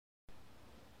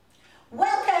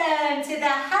with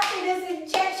a happiness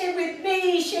injection with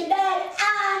me, Sinead,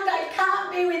 and I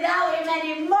can't be without him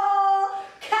anymore,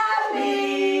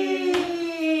 Cammy!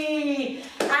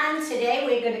 And today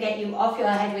we're going to get you off your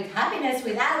head with happiness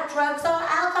without drugs or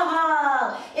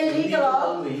alcohol. Illegal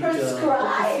or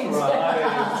prescribed.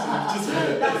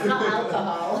 That's not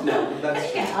alcohol. No, that's Can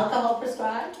you get alcohol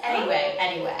prescribed?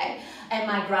 Anyway. And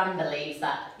my gran believes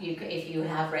that if you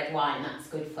have red wine, that's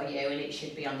good for you, and it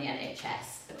should be on the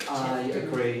NHS. I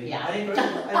agree. Yeah. I agree.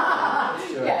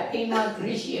 Yeah, Pinot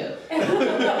Grigio.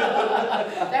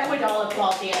 Then we'd all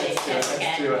applaud the NHS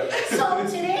again. Let's do it. So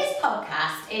today's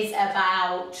podcast is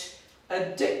about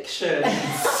addiction.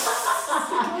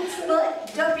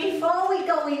 But before we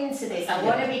go into this, I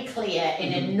want to be clear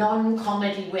in a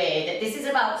non-comedy way that this is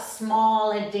about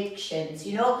small addictions.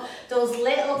 You know, those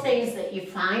little things that you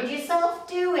find yourself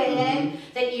doing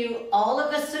that you all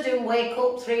of a sudden wake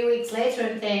up 3 weeks later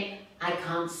and think, I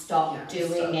can't stop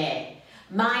doing it.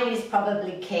 Mine is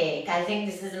probably cake. I think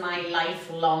this is my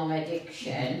lifelong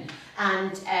addiction.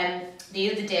 And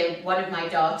the other day, one of my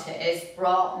daughters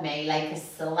brought me like a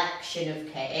selection of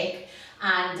cake.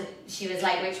 And she was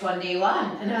like, which one do you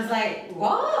want? And I was like,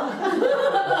 what?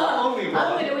 Only one.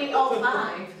 I'm going to eat all 5.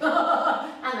 And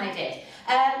I did.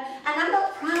 And I'm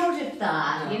not proud of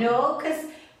that, you know, because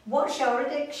what's your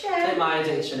addiction? My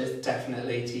addiction is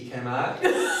definitely TK Maxx.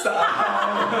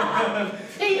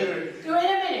 Wait a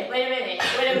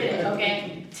minute,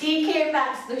 okay? TK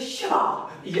Maxx, the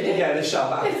shop. Yeah, the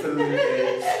shop, absolutely.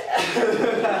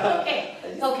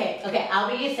 Okay, I'll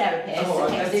be your therapist. Oh,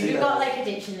 okay, so if you've that. got like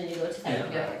addiction, then you go to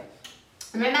therapy. Yeah. Okay.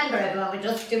 Remember, everyone, we're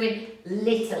just doing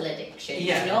little addictions,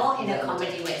 Yeah. you know, in a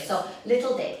comedy way. So,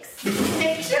 little dicks.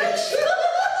 Addictions.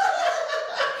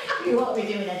 You won't be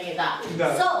doing any of that.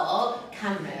 No. So,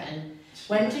 Cameron,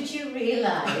 when did you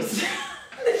realise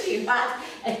that you had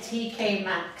a TK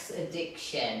Maxx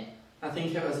addiction? I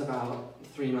think it was about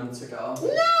 3 months ago.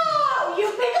 No!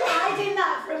 You've been hiding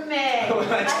that from me!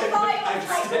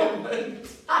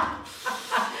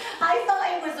 I thought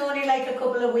it was only like a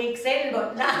couple of weeks in,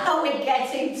 but now we're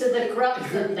getting to the crux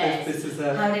of this. This is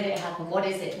How did it happen? What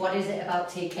is it? What is it about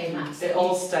TK Maxx? It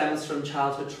all stems from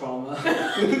childhood trauma.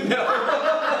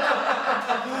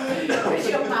 Because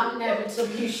your mum never took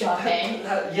you shopping.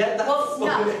 Yeah, that's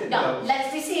No,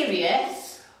 let's be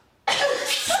serious.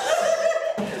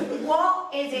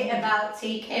 What is it about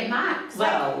TK Maxx?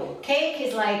 Well, like, cake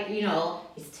is like, you know,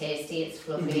 it's tasty, it's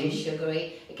fluffy, it's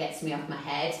sugary, it gets me off my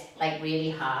head, like really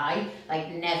high. Like,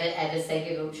 never ever say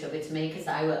give up sugar to me, because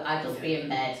I'd just be in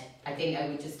bed. I think I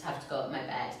would just have to go to my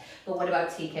bed. But what about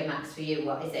TK Maxx for you?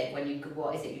 What is it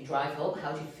you drive up?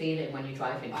 How do you feel it when you're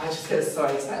driving? I just get so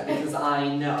excited because I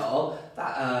know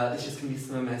that there's just going to be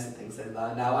some amazing things in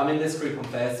there. Now, I'm in this group on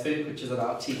Facebook, which is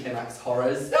about TK Maxx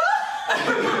horrors.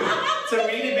 It's a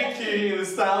really big community,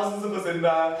 there's thousands of us in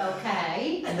there.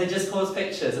 Okay. And they just post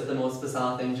pictures of the most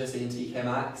bizarre things you see in TK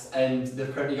Maxx, and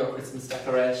they've currently got Christmas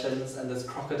decorations, and there's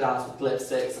crocodiles with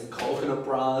lipsticks and coconut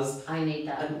bras. I need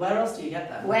that. And where else do you get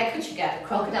them? Where could you get a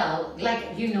crocodile?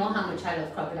 Like, you know how much I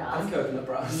love crocodiles. And coconut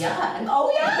bras. Yeah, and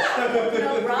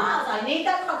coconut bras. I need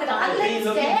that crocodile. I've been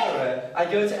looking lipstick. for it. I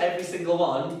go to every single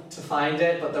one to find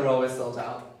it, but they're always sold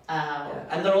out. Yeah.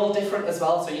 And they're all different as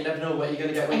well, so you never know what you're going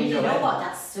to get when and you go in. And you know what?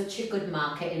 That's such a good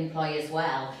marketing ploy as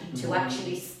well, to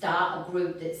actually start a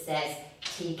group that says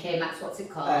TK Maxx, what's it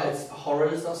called? It's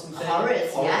horrors or something.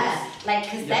 Horrors, yeah. Like,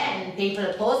 because then people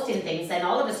are posting things, then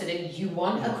all of a sudden you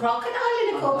want a crocodile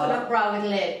in a coconut bra with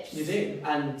lips. You do,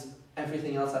 and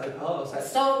everything else that they post.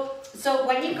 So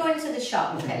when you go into the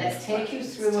shop, okay, let's take you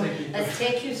through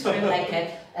like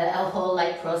a whole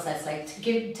like process, like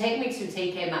take me to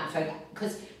TK Maxx, right?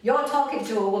 Because you're talking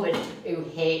to a woman who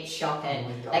hates shopping.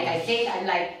 Like, I think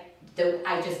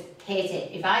I just hate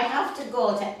it. If I have to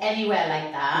go to anywhere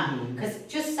like that, because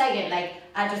just saying, like,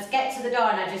 I just get to the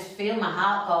door and I just feel my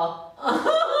heart go.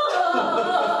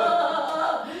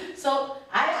 So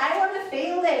I want to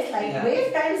feel this. Like, we're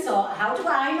friends, so how do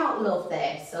I not love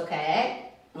this? Okay.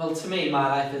 Well, to me, my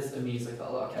life is a musical,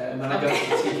 okay? And when I go to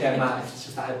TK Maxx, it's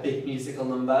just like a big musical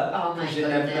number. Oh my goodness. You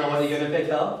never know what you're going to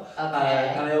pick up.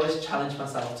 Okay. And I always challenge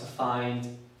myself to find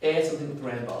something with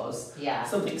rainbows,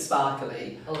 something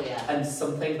sparkly, and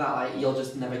something that like you'll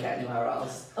just never get anywhere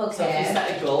else. Okay. So if you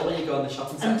set a goal when you go in the shop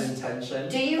and set an intention.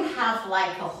 Do you have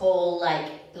like a whole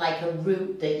like a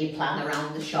route that you plan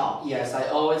around the shop? Yes, I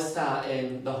always start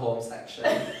in the home section. I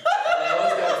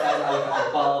always go there, I look at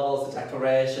the baubles, the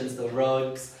decorations, the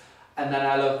rugs, and then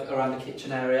I look around the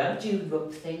kitchen area. Do you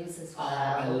rub things as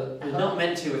well? We're not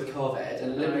meant to with COVID,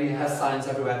 and literally has signs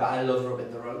everywhere, but I love rubbing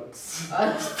the rugs.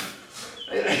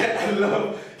 I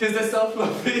love, because they're so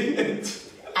fluffy.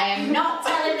 I am not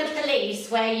telling the police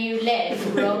where you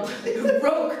live, rug,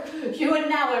 you are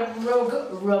now a rug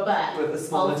rubber. With a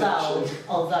small addiction.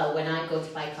 Although when I go to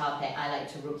buy carpet, I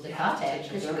like to rub the carpet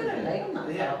because you're going to lay on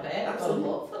that carpet.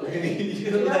 Absolutely.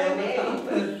 You lay on the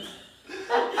carpet.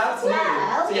 Absolutely.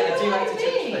 Well, so yeah, I do like to touch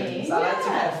mean? things. I like to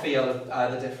get a feel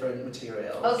of the different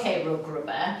materials. Okay, rug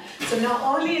rubber. So not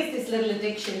only is this little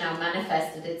addiction now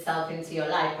manifested itself into your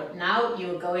life, but now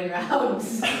you're going around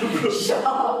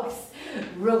shops,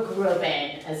 rug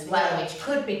rubbing as well, which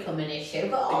could become an issue,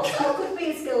 but also could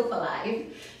be a skill for life.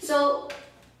 So,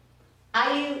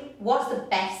 what's the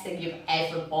best thing you've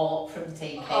ever bought from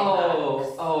TK Maxx?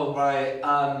 Oh, right.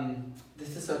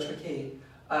 This is so tricky.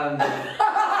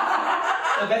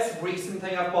 The best recent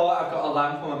thing I've bought, I've got a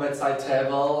lamp on my bedside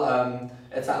table.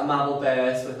 It's at a marble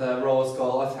base with a rose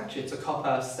gold. It's a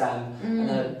copper stem and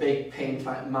a big pink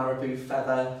like marabou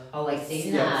feather. Oh, I've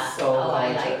seen Yeah, that. so I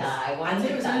gorgeous. like that. I And wanted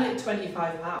it was that. only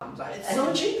 £25. Like, it's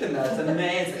so cheap in there. It's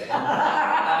amazing. So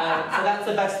that's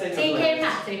the best thing. TK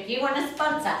Maxx, if you want to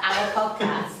sponsor our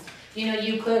podcast,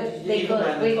 you could. They You can could.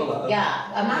 wear the colour.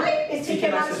 Yeah. Am I? Is TK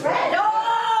Maxx is red? red.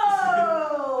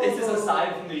 Oh! This is a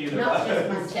sign from the universe. Not just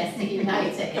Manchester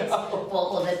United, but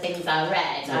other things are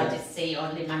red. Yeah. I just see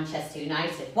only Manchester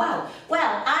United. Wow.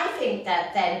 Well, I think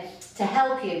that then to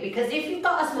help you, because if you've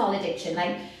got a small addiction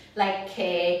like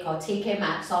cake or TK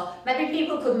Maxx, or maybe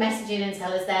people could message in and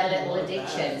tell us their little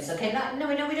addictions. Okay, no,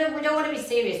 we don't want to be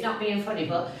serious, not being funny,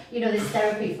 but there's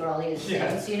therapy for all these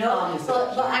things,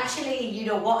 But actually,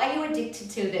 what are you addicted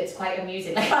to that's quite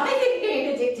amusing? Like I think being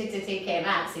addicted to TK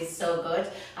Maxx is so good,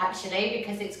 actually,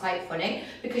 because it's quite funny.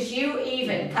 Because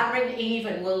Cameron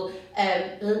even will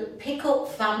pick up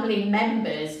family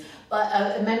members.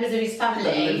 Members of his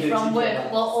family from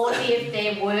work, well, only if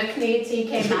they work near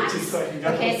TK Maxx.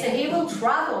 Okay, so he will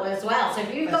travel as well. So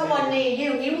if you've got one near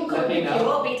you, he will come pick you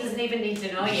up. He doesn't even need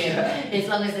to know you, as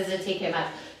long as there's a TK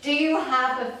Maxx. Do you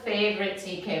have a favourite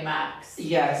TK Maxx?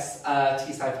 Yes,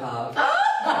 Teesside Park.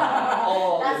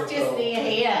 That's just near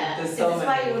here. There's This so is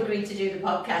why many. you agreed to do the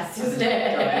podcast, isn't Going it?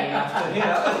 after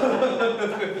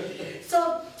here.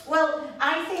 So, well,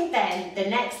 I think then the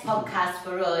next podcast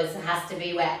for us has to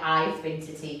be where I've been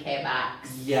to TK Maxx.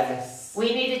 Yes.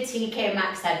 We need a TK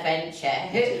Maxx adventure.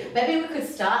 Maybe we could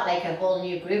start like a whole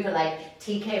new group of like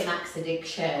TK Maxx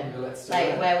addiction. Let's do Like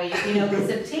it. where we, because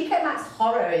the TK Maxx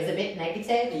horror is a bit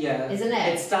negative, isn't it?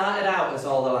 It started out as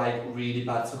all the like really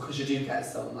bad stuff because you do get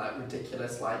some like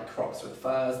ridiculous like Crocs with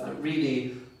furs, like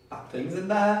really bad things in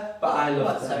there. But I love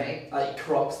What, them. sorry? Like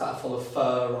Crocs that are full of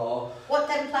fur or What,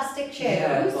 them plastic shoes?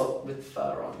 yeah, but with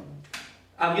fur on.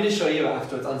 I'm going to show you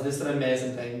afterwards. There's some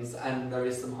amazing things and there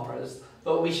is some horrors.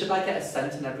 But we should like get a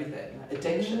scent and everything.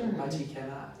 Addiction by TK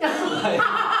Maxx.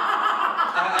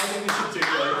 I think we should do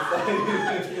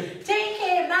this.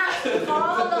 TK Maxx,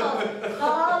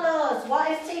 call us.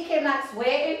 What is TK Maxx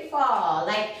waiting for?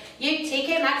 Like,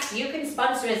 TK Maxx, you can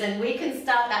sponsor us and we can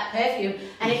start that perfume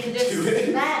and it can just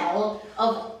smell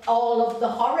of all of the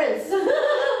horrors.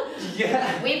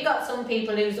 Yeah. We've got some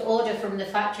people whose order from the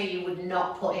factory you would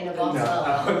not put in a bottle.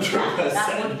 No, 100%.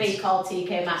 That would be called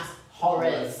TK Maxx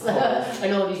Horrors.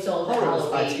 And only sold at Horrors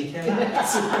by Halloween. TK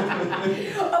Maxx.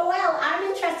 Oh, well, I'm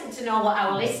interested to know what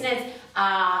our listeners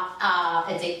are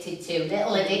addicted to,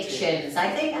 little addictions. I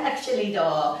think actually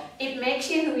though, it makes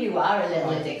you who you are, a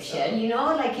little addiction,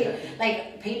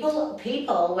 like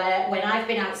people where when I've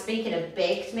been out speaking have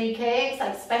baked me cakes,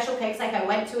 like special cakes, like I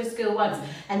went to a school once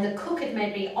and the cook had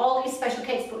made me all these special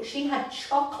cakes, but she had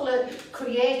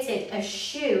created a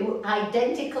shoe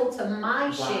identical to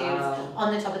my shoes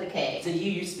on the top of the cake. So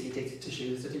you used to be addicted to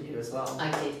shoes, didn't you, as well?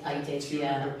 I did,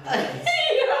 yeah. 200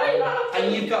 pounds.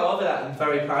 And you've got over that. I'm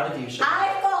very proud of you, Siobhan.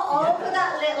 I've got over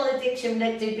that little addiction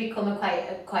that did become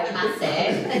quite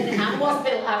massive and was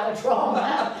built out of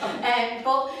trauma.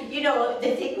 But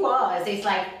the thing is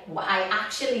like I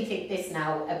actually think this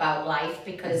now about life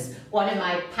because one of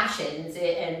my passions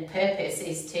and purpose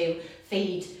is to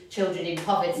feed children in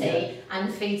poverty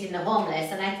and feeding the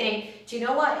homeless. And I think, do you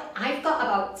know what? I've got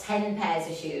about 10 pairs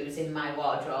of shoes in my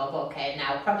wardrobe. Okay,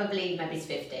 now probably maybe it's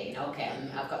 15. Okay,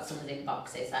 I've got some in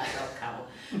boxes, that don't count.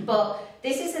 But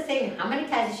this is the thing, how many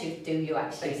pairs of shoes do you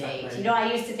actually need?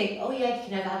 I used to think, oh yeah, you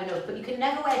can never have enough, but you can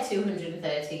never wear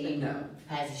 230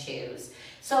 pairs of shoes.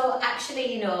 So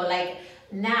actually, like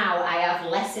now I have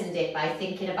lessened it by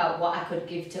thinking about what I could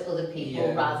give to other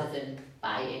people rather than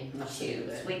buying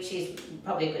shoes, which is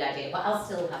probably a good idea, but I'll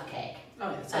still have cake.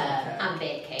 Oh, yeah, and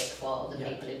bake cake for other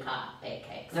people who can't bake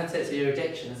cakes. That's it, so your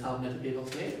addiction is helping other people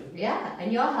too. Yeah,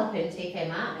 and you're helping TK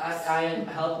Maxx. I am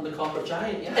helping the corporate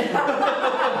giant, yeah.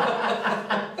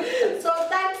 So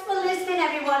thanks for listening,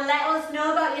 everyone. Let us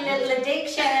know about your little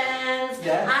addictions.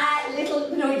 Yes. Little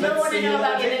to know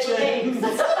about your little things.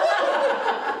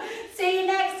 See you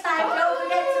next time. Don't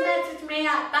forget to message me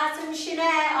at Bass and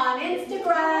Sinead on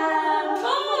Instagram.